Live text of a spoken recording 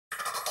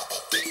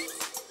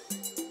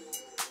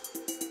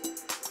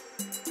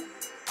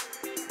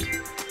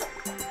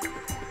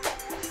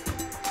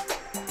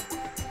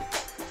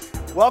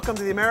Welcome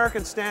to the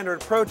American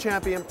Standard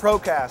ProChampion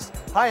ProCast.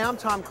 Hi, I'm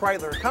Tom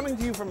Kreitler, coming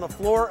to you from the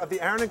floor of the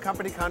Aaron &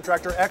 Company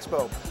Contractor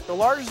Expo, the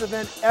largest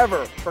event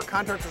ever for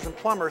contractors and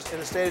plumbers in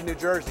the state of New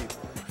Jersey.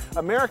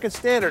 American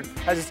Standard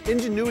has its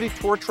Ingenuity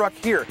tour truck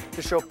here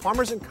to show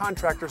plumbers and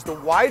contractors the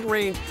wide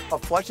range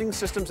of flushing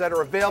systems that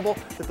are available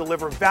to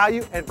deliver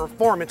value and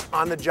performance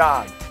on the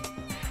job.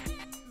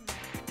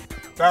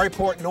 Barry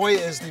Portnoy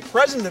is the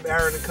president of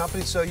Aaron &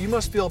 Company, so you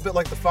must feel a bit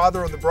like the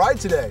father of the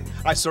bride today.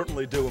 I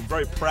certainly do. I'm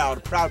very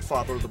proud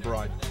father of the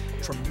bride.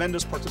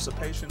 Tremendous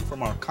participation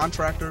from our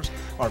contractors,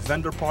 our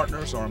vendor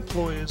partners, our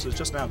employees. It's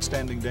just an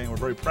outstanding day, and we're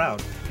very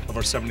proud of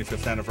our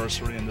 75th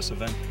anniversary in this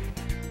event.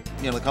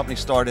 You know, the company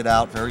started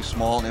out very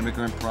small, an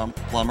immigrant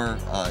plumber,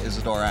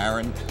 Isidore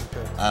Aaron,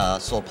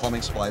 sold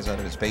plumbing supplies out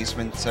of his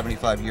basement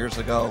 75 years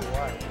ago,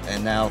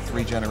 and now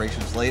 3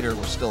 generations later,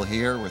 we're still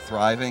here, we're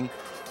thriving,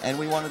 and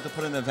we wanted to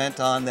put an event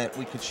on that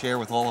we could share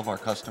with all of our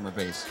customer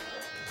base.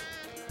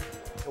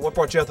 And what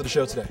brought you out to the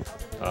show today?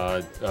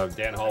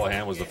 Dan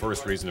Holohan was the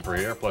first reason for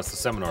here, plus the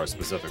seminar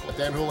specifically.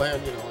 Dan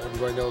Holohan, you know,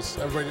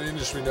 everybody in the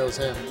industry knows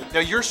him. Now,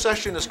 your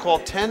session is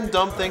called 10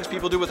 Dumb Things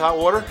People Do with Hot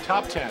Water?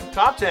 Top 10.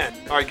 Top 10.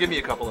 All right, give me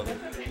a couple of them.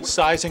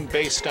 Sizing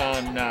based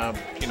on,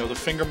 the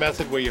finger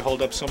method where you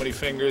hold up so many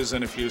fingers,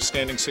 and if you're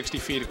standing 60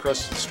 feet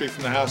across the street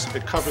from the house, if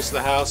it covers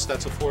the house,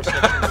 that's a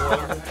 4-section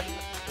water.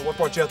 And what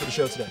brought you out to the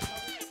show today?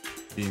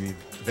 The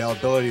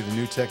availability of the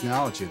new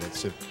technology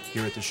that's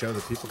here at the show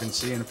that people can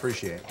see and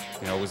appreciate.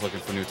 You know, always looking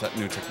for new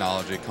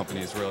technology.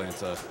 Companies really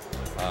into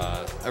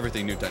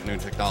everything new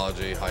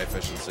technology, high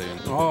efficiency.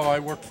 Oh, I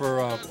work for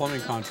a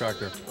plumbing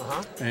contractor,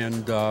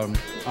 and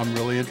I'm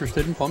really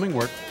interested in plumbing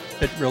work.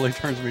 It really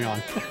turns me on.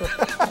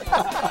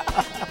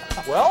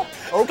 Well,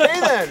 okay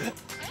then.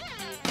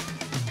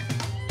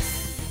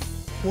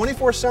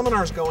 24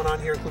 seminars going on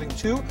here, including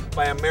 2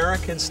 by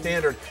American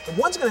Standard. And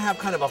one's going to have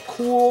kind of a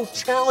cool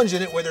challenge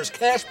in it where there's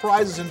cash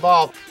prizes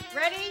involved.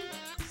 Ready,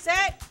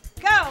 set,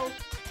 go!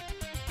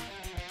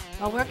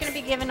 Well, we're going to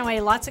be giving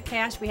away lots of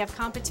cash. We have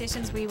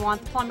competitions. We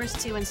want the plumbers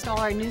to install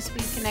our new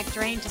Speed Connect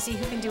drain to see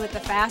who can do it the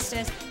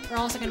fastest. We're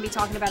also going to be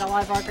talking about a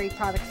lot of our great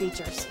product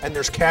features. And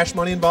there's cash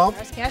money involved?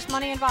 There's cash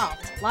money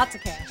involved. Lots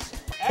of cash.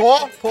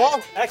 Paul?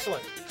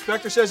 Excellent.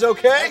 Inspector says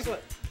okay.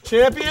 Excellent.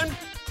 Champion?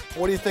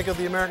 What do you think of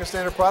the American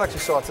Standard products you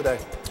saw today?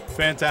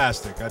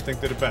 Fantastic. I think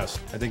they're the best.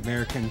 I think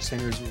American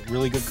Standard is a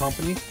really good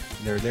company.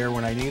 They're there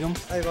when I need them.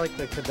 I like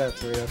the Cadet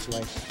 3, that's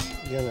nice.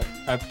 Yeah,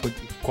 I've put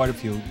quite a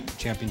few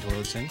Champion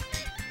toilets in.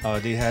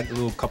 They had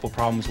a couple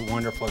problems with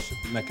water flush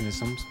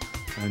mechanisms,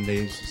 and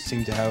they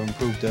seem to have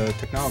improved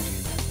technology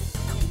in that.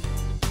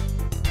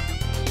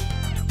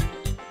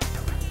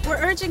 We're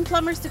urging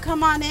plumbers to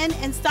come on in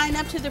and sign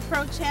up to the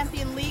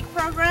ProChampion League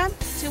program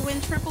to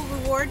win triple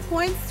reward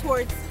points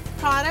towards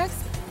products.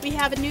 We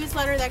have a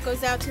newsletter that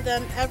goes out to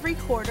them every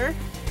quarter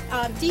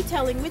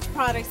detailing which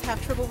products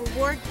have triple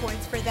reward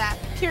points for that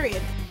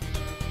period.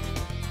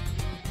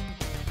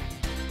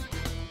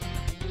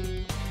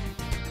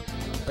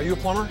 Are you a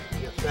plumber?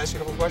 Yes. Can I ask you a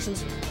couple of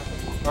questions?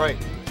 All right.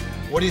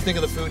 What do you think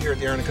of the food here at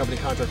the Aaron & Company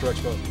Contractor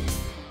Expo?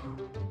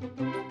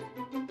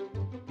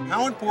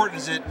 How important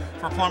is it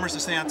for plumbers to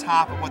stay on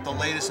top of what the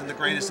latest and the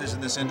greatest is in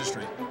this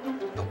industry?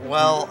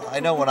 Well, I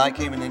know when I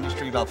came in the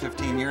industry about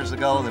 15 years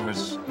ago, there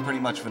was pretty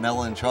much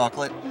vanilla and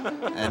chocolate,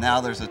 and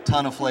now there's a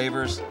ton of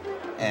flavors,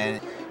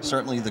 and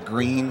certainly the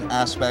green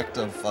aspect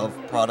of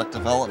product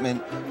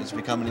development is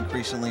becoming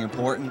increasingly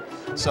important.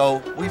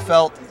 So we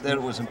felt that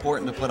it was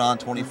important to put on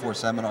 24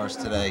 seminars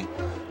today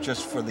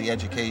just for the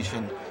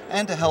education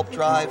and to help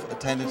drive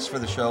attendance for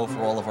the show for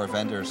all of our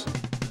vendors.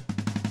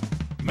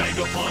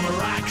 Mega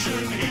Plumber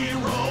Action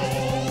Hero.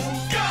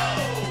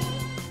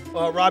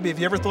 Robbie, have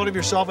you ever thought of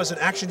yourself as an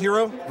action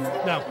hero?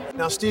 No.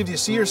 Now, Steve, do you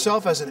see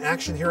yourself as an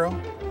action hero?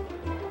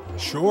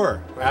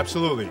 Sure,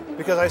 absolutely.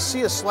 Because I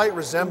see a slight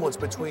resemblance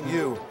between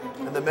you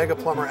and the Mega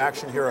Plumber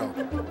Action Hero.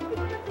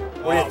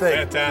 What do you think?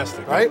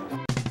 Fantastic. Right?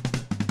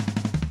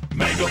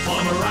 Mega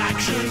Plumber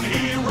Action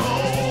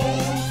Hero.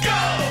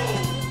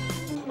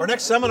 Our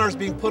next seminar is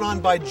being put on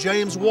by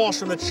James Walsh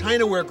from the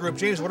Chinaware Group.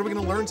 James, what are we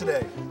going to learn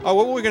today?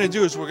 What we're going to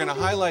do is we're going to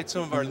highlight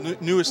some of our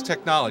newest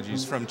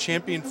technologies, from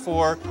Champion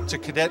 4 to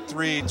Cadet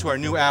 3 to our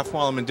new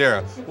Afwal and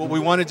Madeira. What we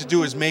wanted to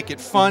do is make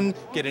it fun,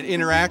 get it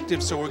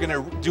interactive, so we're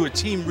going to do a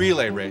team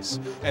relay race.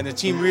 And the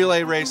team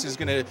relay race is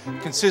going to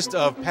consist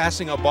of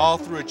passing a ball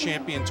through a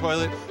Champion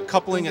toilet,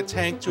 coupling a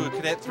tank to a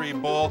Cadet 3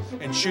 bowl,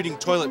 and shooting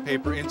toilet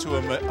paper into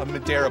a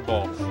Madeira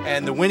bowl.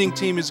 And the winning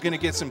team is going to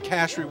get some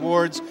cash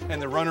rewards,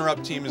 and the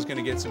runner-up team is going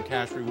to get some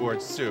cash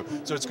rewards too.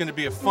 So it's going to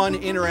be a fun,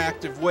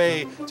 interactive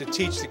way to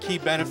teach the key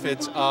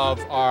benefits of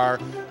our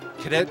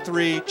Cadet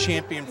 3,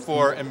 Champion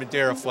 4, and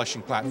Madeira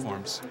flushing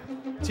platforms.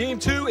 Team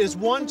 2 is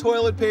 1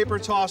 toilet paper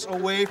toss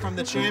away from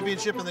the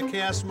championship and the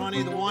cash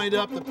money, the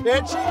wind-up, the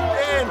pitch,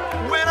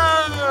 and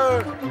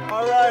winner!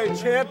 All right,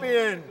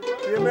 champion,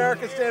 the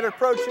American Standard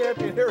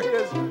ProChampion. Here he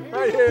is,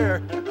 right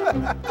here.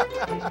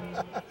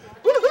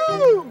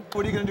 Woohoo!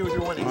 What are you going to do with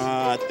your winnings?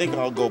 I think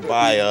I'll go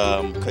buy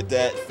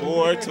Cadet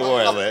 4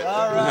 toilet.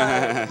 All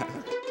right.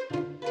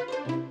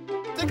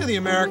 Think of the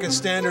American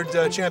Standard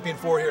Champion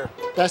 4 here?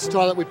 Best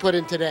toilet we put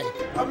in today.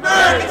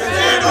 American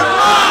Standard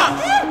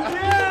rocks!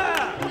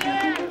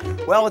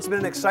 Well, it's been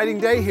an exciting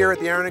day here at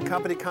the Aaron &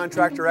 Company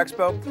Contractor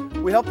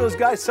Expo. We helped those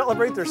guys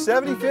celebrate their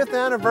 75th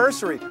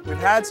anniversary. We've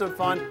had some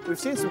fun, we've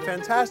seen some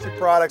fantastic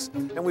products,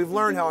 and we've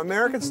learned how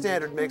American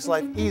Standard makes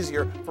life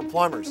easier for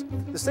plumbers.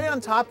 To stay on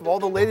top of all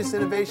the latest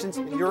innovations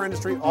in your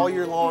industry all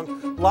year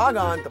long, log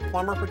on to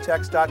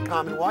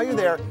plumberprotects.com, and while you're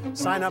there,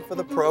 sign up for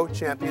the Pro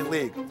Champion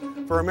League.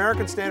 For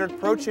American Standard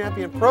Pro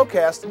Champion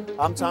ProCast,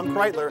 I'm Tom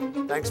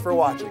Kreitler. Thanks for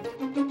watching.